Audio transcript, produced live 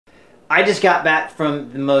I just got back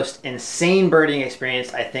from the most insane birding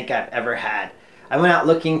experience I think I've ever had. I went out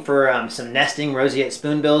looking for some nesting roseate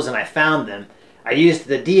spoonbills and I found them. I used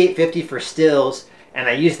the D850 for stills and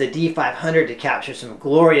I used the D500 to capture some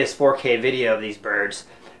glorious 4K video of these birds.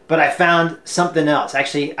 But I found something else.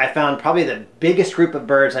 Actually, I found probably the biggest group of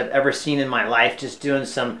birds I've ever seen in my life just doing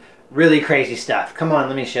some really crazy stuff. Come on,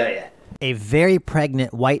 let me show you. A very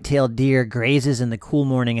pregnant white-tailed deer grazes in the cool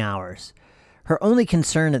morning hours. Her only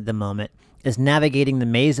concern at the moment is navigating the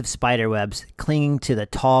maze of spiderwebs clinging to the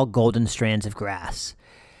tall golden strands of grass.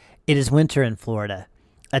 It is winter in Florida,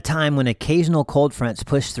 a time when occasional cold fronts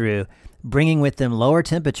push through, bringing with them lower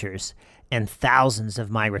temperatures and thousands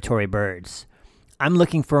of migratory birds. I'm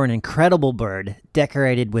looking for an incredible bird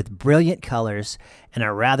decorated with brilliant colors and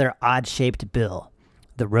a rather odd-shaped bill,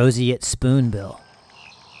 the Roseate Spoonbill.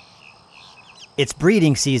 It's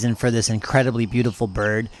breeding season for this incredibly beautiful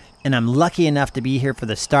bird, and I'm lucky enough to be here for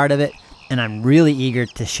the start of it, and I'm really eager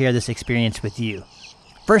to share this experience with you.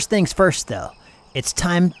 First things first, though, it's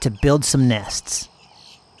time to build some nests.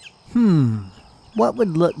 What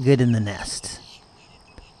would look good in the nest?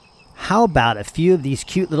 How about a few of these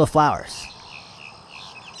cute little flowers?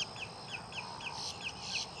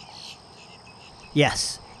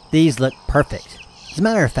 Yes, these look perfect. As a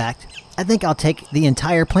matter of fact, I think I'll take the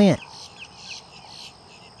entire plant.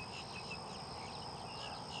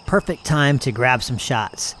 Perfect time to grab some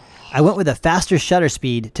shots. I went with a faster shutter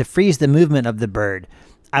speed to freeze the movement of the bird.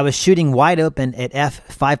 I was shooting wide open at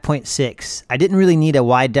f/5.6. I didn't really need a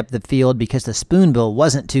wide depth of field because the spoonbill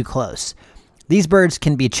wasn't too close. These birds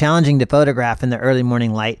can be challenging to photograph in the early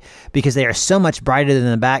morning light because they are so much brighter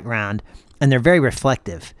than the background and they're very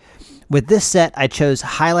reflective. With this set, I chose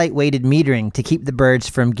highlight weighted metering to keep the birds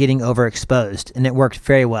from getting overexposed, and it worked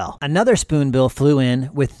very well. Another spoonbill flew in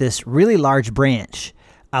with this really large branch.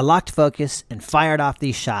 I locked focus and fired off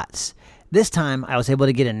these shots. This time, I was able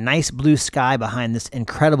to get a nice blue sky behind this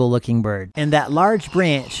incredible looking bird. And that large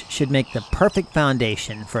branch should make the perfect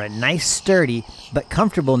foundation for a nice, sturdy, but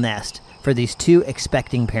comfortable nest for these two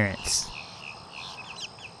expecting parents.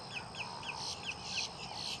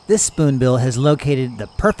 This spoonbill has located the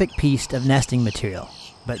perfect piece of nesting material,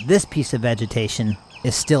 but this piece of vegetation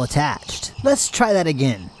is still attached. Let's try that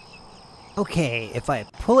again. Okay, if I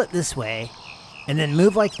pull it this way, and then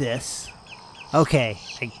move like this. Okay,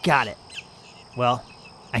 I got it. Well,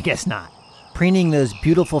 I guess not. Preening those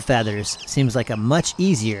beautiful feathers seems like a much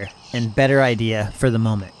easier and better idea for the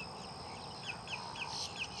moment.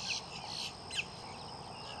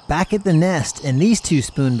 Back at the nest, and these two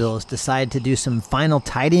spoonbills decide to do some final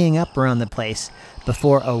tidying up around the place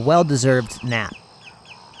before a well-deserved nap.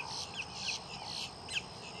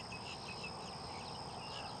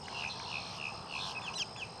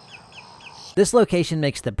 This location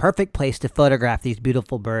makes the perfect place to photograph these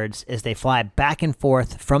beautiful birds as they fly back and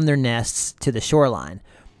forth from their nests to the shoreline.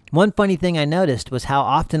 One funny thing I noticed was how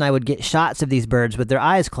often I would get shots of these birds with their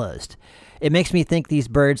eyes closed. It makes me think these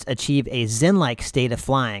birds achieve a zen-like state of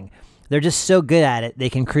flying. They're just so good at it, they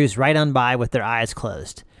can cruise right on by with their eyes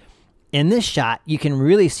closed. In this shot, you can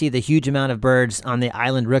really see the huge amount of birds on the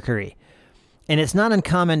island rookery. And it's not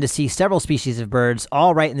uncommon to see several species of birds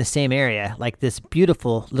all right in the same area, like this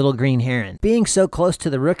beautiful little green heron. Being so close to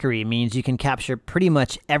the rookery means you can capture pretty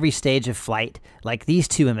much every stage of flight, like these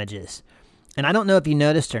two images. And I don't know if you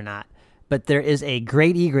noticed or not, but there is a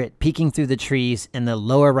great egret peeking through the trees in the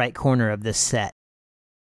lower right corner of this set.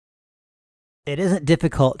 It isn't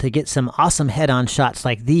difficult to get some awesome head-on shots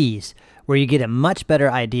like these, where you get a much better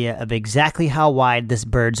idea of exactly how wide this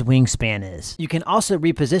bird's wingspan is. You can also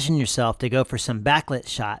reposition yourself to go for some backlit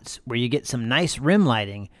shots where you get some nice rim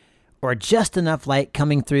lighting or just enough light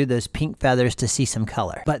coming through those pink feathers to see some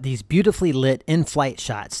color. But these beautifully lit in-flight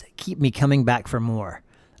shots keep me coming back for more.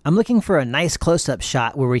 I'm looking for a nice close-up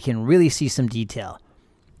shot where we can really see some detail.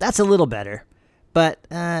 That's a little better, but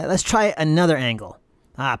let's try another angle.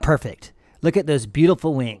 Perfect. Look at those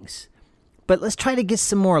beautiful wings. But let's try to get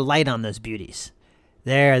some more light on those beauties.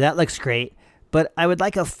 There, that looks great, but I would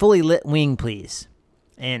like a fully lit wing, please.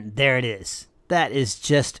 And there it is. That is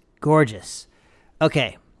just gorgeous.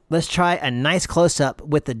 Okay, let's try a nice close-up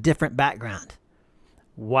with a different background.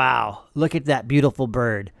 Wow, look at that beautiful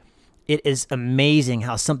bird. It is amazing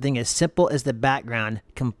how something as simple as the background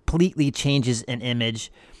completely changes an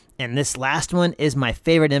image, and this last one is my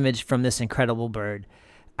favorite image from this incredible bird.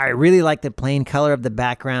 I really like the plain color of the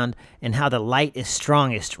background and how the light is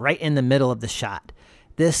strongest right in the middle of the shot.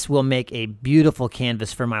 This will make a beautiful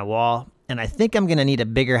canvas for my wall, and I think I'm going to need a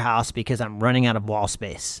bigger house because I'm running out of wall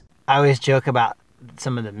space. I always joke about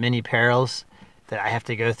some of the many perils that I have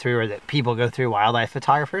to go through or that people go through, wildlife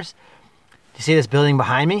photographers. Do you see this building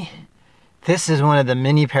behind me? This is one of the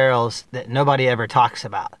many perils that nobody ever talks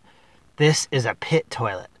about. This is a pit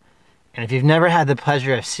toilet. And if you've never had the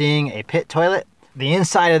pleasure of seeing a pit toilet, the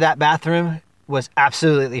inside of that bathroom was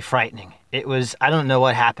absolutely frightening. It was, I don't know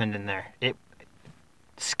what happened in there.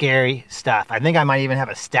 Scary stuff. I think I might even have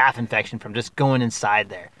a staph infection from just going inside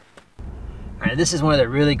there. All right, this is one of the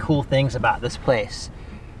really cool things about this place.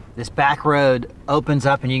 This back road opens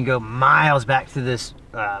up and you can go miles back through this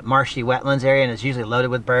marshy wetlands area, and it's usually loaded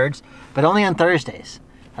with birds, but only on Thursdays.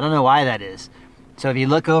 I don't know why that is. So if you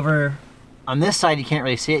look over on this side, you can't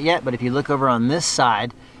really see it yet, but if you look over on this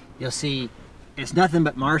side, you'll see it's nothing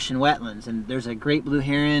but marsh and wetlands, and there's a great blue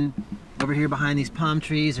heron over here behind these palm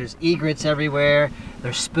trees. There's egrets everywhere.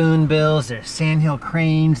 There's spoonbills, there's sandhill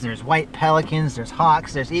cranes, there's white pelicans, there's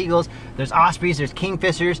hawks, there's eagles, there's ospreys, there's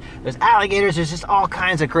kingfishers, there's alligators, there's just all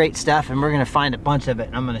kinds of great stuff, and we're gonna find a bunch of it,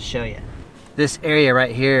 and I'm gonna show you. This area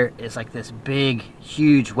right here is like this big,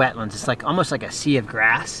 huge wetlands. It's like almost like a sea of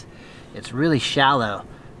grass. It's really shallow,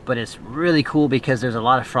 but it's really cool because there's a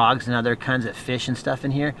lot of frogs and other kinds of fish and stuff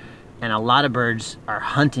in here, and a lot of birds are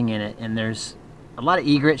hunting in it, and there's a lot of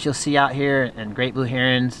egrets you'll see out here and great blue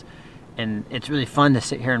herons, and it's really fun to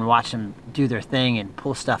sit here and watch them do their thing and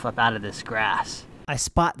pull stuff up out of this grass. I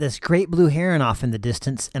spot this great blue heron off in the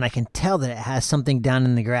distance, and I can tell that it has something down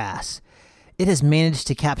in the grass. It has managed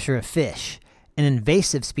to capture a fish, an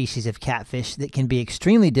invasive species of catfish that can be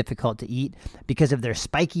extremely difficult to eat because of their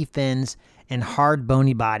spiky fins and hard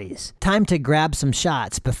bony bodies. Time to grab some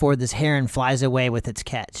shots before this heron flies away with its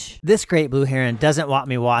catch. This great blue heron doesn't want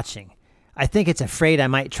me watching. I think it's afraid I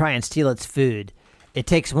might try and steal its food. It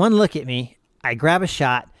takes one look at me, I grab a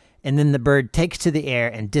shot, and then the bird takes to the air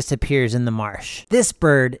and disappears in the marsh. This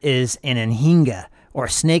bird is an anhinga, or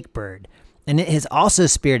snake bird, and it has also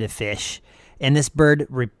speared a fish, and this bird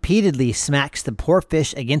repeatedly smacks the poor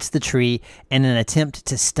fish against the tree in an attempt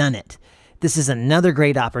to stun it. This is another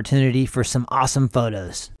great opportunity for some awesome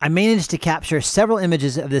photos. I managed to capture several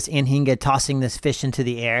images of this anhinga tossing this fish into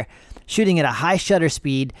the air. Shooting at a high shutter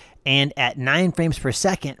speed and at 9 frames per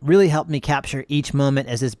second really helped me capture each moment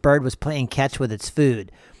as this bird was playing catch with its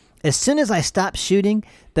food. As soon as I stopped shooting,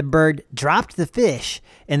 the bird dropped the fish,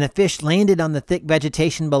 and the fish landed on the thick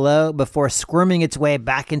vegetation below before squirming its way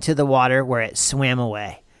back into the water where it swam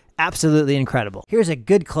away. Absolutely incredible. Here's a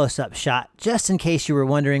good close-up shot, just in case you were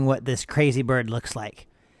wondering what this crazy bird looks like.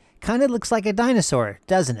 Kind of looks like a dinosaur,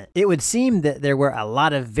 doesn't it? It would seem that there were a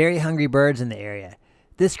lot of very hungry birds in the area.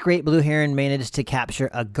 This great blue heron managed to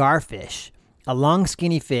capture a garfish, a long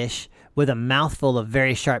skinny fish with a mouthful of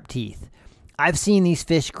very sharp teeth. I've seen these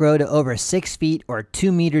fish grow to over 6 feet or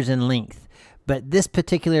 2 meters in length, but this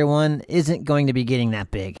particular one isn't going to be getting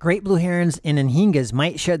that big. Great blue herons and anhingas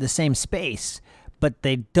might share the same space, but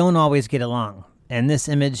they don't always get along, and this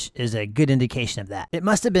image is a good indication of that. It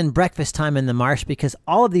must have been breakfast time in the marsh because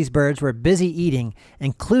all of these birds were busy eating,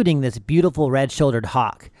 including this beautiful red-shouldered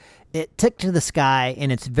hawk. It took to the sky,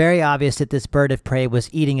 and it's very obvious that this bird of prey was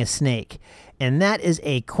eating a snake, and that is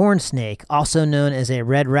a corn snake, also known as a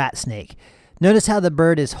red rat snake. Notice how the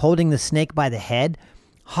bird is holding the snake by the head?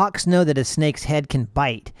 Hawks know that a snake's head can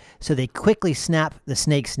bite, so they quickly snap the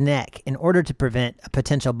snake's neck in order to prevent a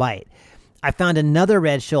potential bite. I found another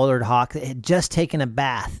red-shouldered hawk that had just taken a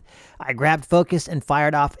bath. I grabbed focus and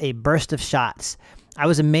fired off a burst of shots. I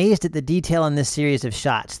was amazed at the detail in this series of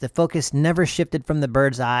shots. The focus never shifted from the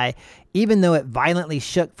bird's eye, even though it violently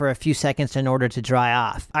shook for a few seconds in order to dry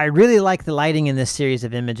off. I really like the lighting in this series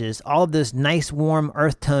of images. All of those nice warm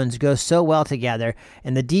earth tones go so well together,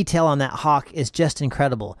 and the detail on that hawk is just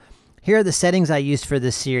incredible. Here are the settings I used for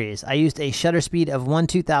this series. I used a shutter speed of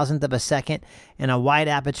 1/2000th of a second and a wide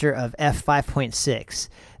aperture of f5.6.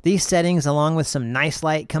 These settings, along with some nice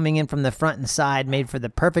light coming in from the front and side, made for the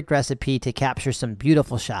perfect recipe to capture some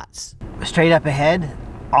beautiful shots. Straight up ahead,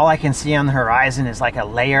 all I can see on the horizon is like a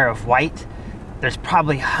layer of white. There's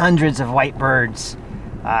probably hundreds of white birds.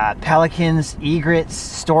 Pelicans, egrets,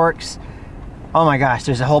 storks. Oh my gosh,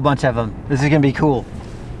 there's a whole bunch of them. This is gonna be cool.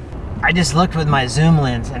 I just looked with my zoom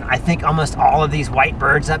lens, and I think almost all of these white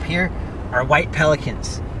birds up here are white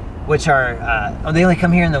pelicans, which are, they only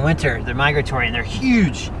come here in the winter. They're migratory and they're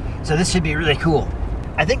huge. So this should be really cool.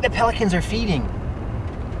 I think the pelicans are feeding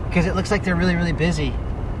because it looks like they're really, really busy.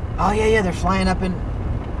 Oh yeah, they're flying up and,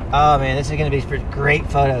 oh man, this is gonna be for great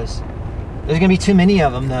photos. There's gonna be too many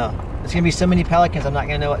of them though. There's gonna be so many pelicans, I'm not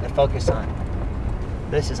gonna know what to focus on.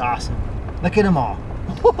 This is awesome. Look at them all.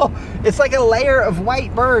 It's like a layer of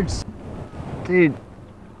white birds. Dude,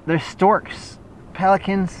 there's storks,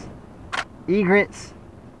 pelicans, egrets,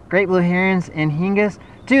 great blue herons, and anhingas.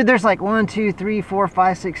 Dude, there's like 1, 2, 3, 4,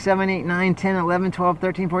 5, 6, 7, 8, 9, 10, 11, 12,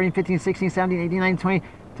 13, 14, 15, 16, 17, 18, 19,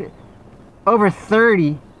 20. over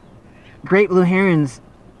 30 great blue herons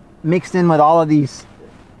mixed in with all of these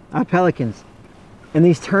pelicans. And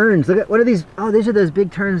these terns, look at, what are these? Oh, these are those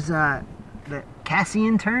big terns, the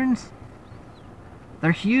Cassian terns.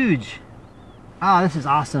 They're huge. Oh, this is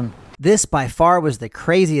awesome. This by far was the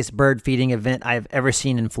craziest bird feeding event I've ever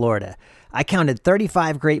seen in Florida. I counted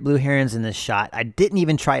 35 great blue herons in this shot. I didn't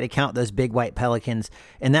even try to count those big white pelicans,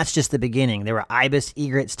 and that's just the beginning. There were ibis,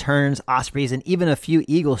 egrets, terns, ospreys, and even a few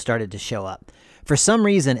eagles started to show up. For some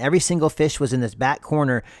reason, every single fish was in this back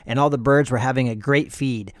corner, and all the birds were having a great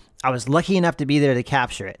feed. I was lucky enough to be there to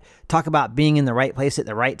capture it. Talk about being in the right place at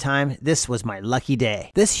the right time. This was my lucky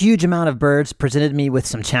day. This huge amount of birds presented me with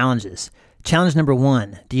some challenges. Challenge number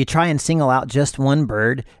 1, do you try and single out just one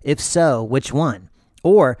bird? If so, which one?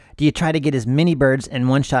 Or do you try to get as many birds in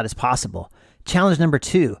one shot as possible? Challenge number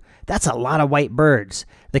 2, that's a lot of white birds.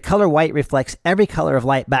 The color white reflects every color of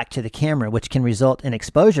light back to the camera, which can result in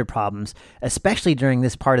exposure problems, especially during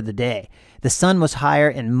this part of the day. The sun was higher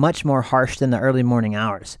and much more harsh than the early morning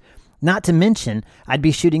hours. Not to mention, I'd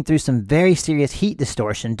be shooting through some very serious heat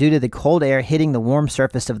distortion due to the cold air hitting the warm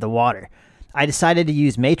surface of the water. I decided to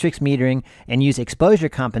use matrix metering and use exposure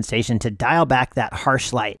compensation to dial back that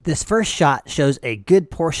harsh light. This first shot shows a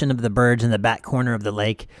good portion of the birds in the back corner of the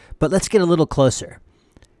lake, but let's get a little closer.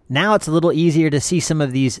 Now it's a little easier to see some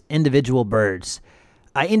of these individual birds.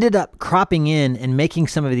 I ended up cropping in and making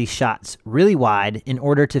some of these shots really wide in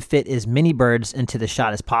order to fit as many birds into the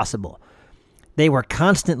shot as possible. They were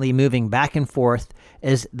constantly moving back and forth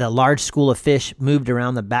as the large school of fish moved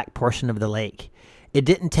around the back portion of the lake. It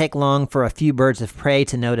didn't take long for a few birds of prey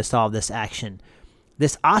to notice all this action.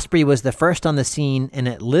 This osprey was the first on the scene, and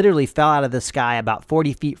it literally fell out of the sky about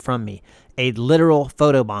 40 feet from me, a literal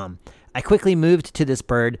photobomb. I quickly moved to this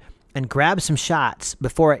bird and grabbed some shots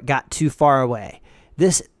before it got too far away.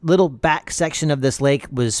 This little back section of this lake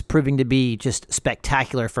was proving to be just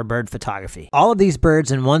spectacular for bird photography. All of these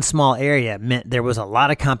birds in one small area meant there was a lot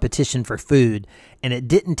of competition for food, and it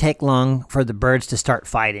didn't take long for the birds to start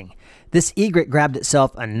fighting. This egret grabbed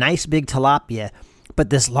itself a nice big tilapia, but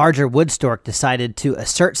this larger wood stork decided to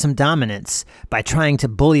assert some dominance by trying to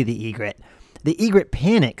bully the egret. The egret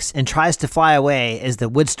panics and tries to fly away as the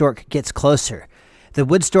wood stork gets closer. The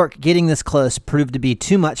wood stork getting this close proved to be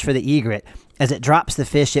too much for the egret as it drops the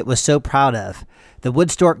fish it was so proud of. The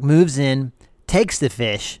wood stork moves in, takes the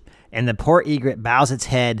fish, and the poor egret bows its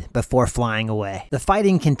head before flying away. The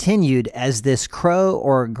fighting continued as this crow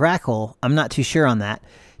or grackle, I'm not too sure on that,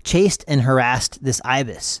 chased and harassed this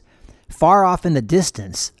ibis. Far off in the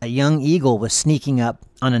distance, a young eagle was sneaking up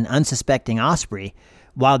on an unsuspecting osprey,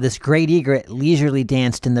 while this great egret leisurely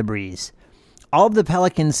danced in the breeze. All of the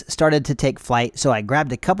pelicans started to take flight, so I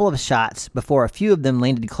grabbed a couple of shots before a few of them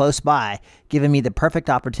landed close by, giving me the perfect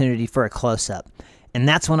opportunity for a close-up. And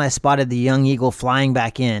that's when I spotted the young eagle flying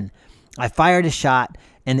back in. I fired a shot,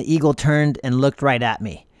 and the eagle turned and looked right at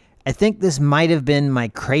me. I think this might have been my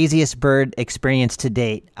craziest bird experience to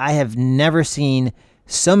date. I have never seen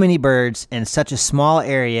so many birds in such a small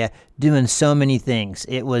area doing so many things.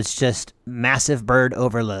 It was just massive bird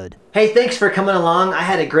overload. Hey, thanks for coming along. I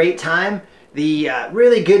had a great time. The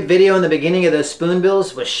really good video in the beginning of those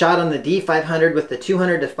spoonbills was shot on the D500 with the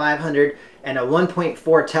 200 to 500 and a 1.4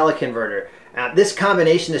 teleconverter. This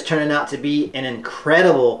combination is turning out to be an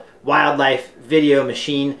incredible wildlife video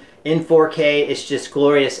machine in 4K. It's just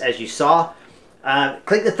glorious, as you saw.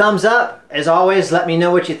 Click the thumbs up. As always, let me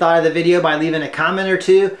know what you thought of the video by leaving a comment or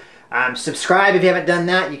two. Subscribe if you haven't done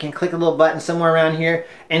that. You can click a little button somewhere around here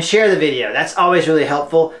and share the video. That's always really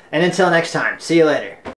helpful. And until next time, see you later.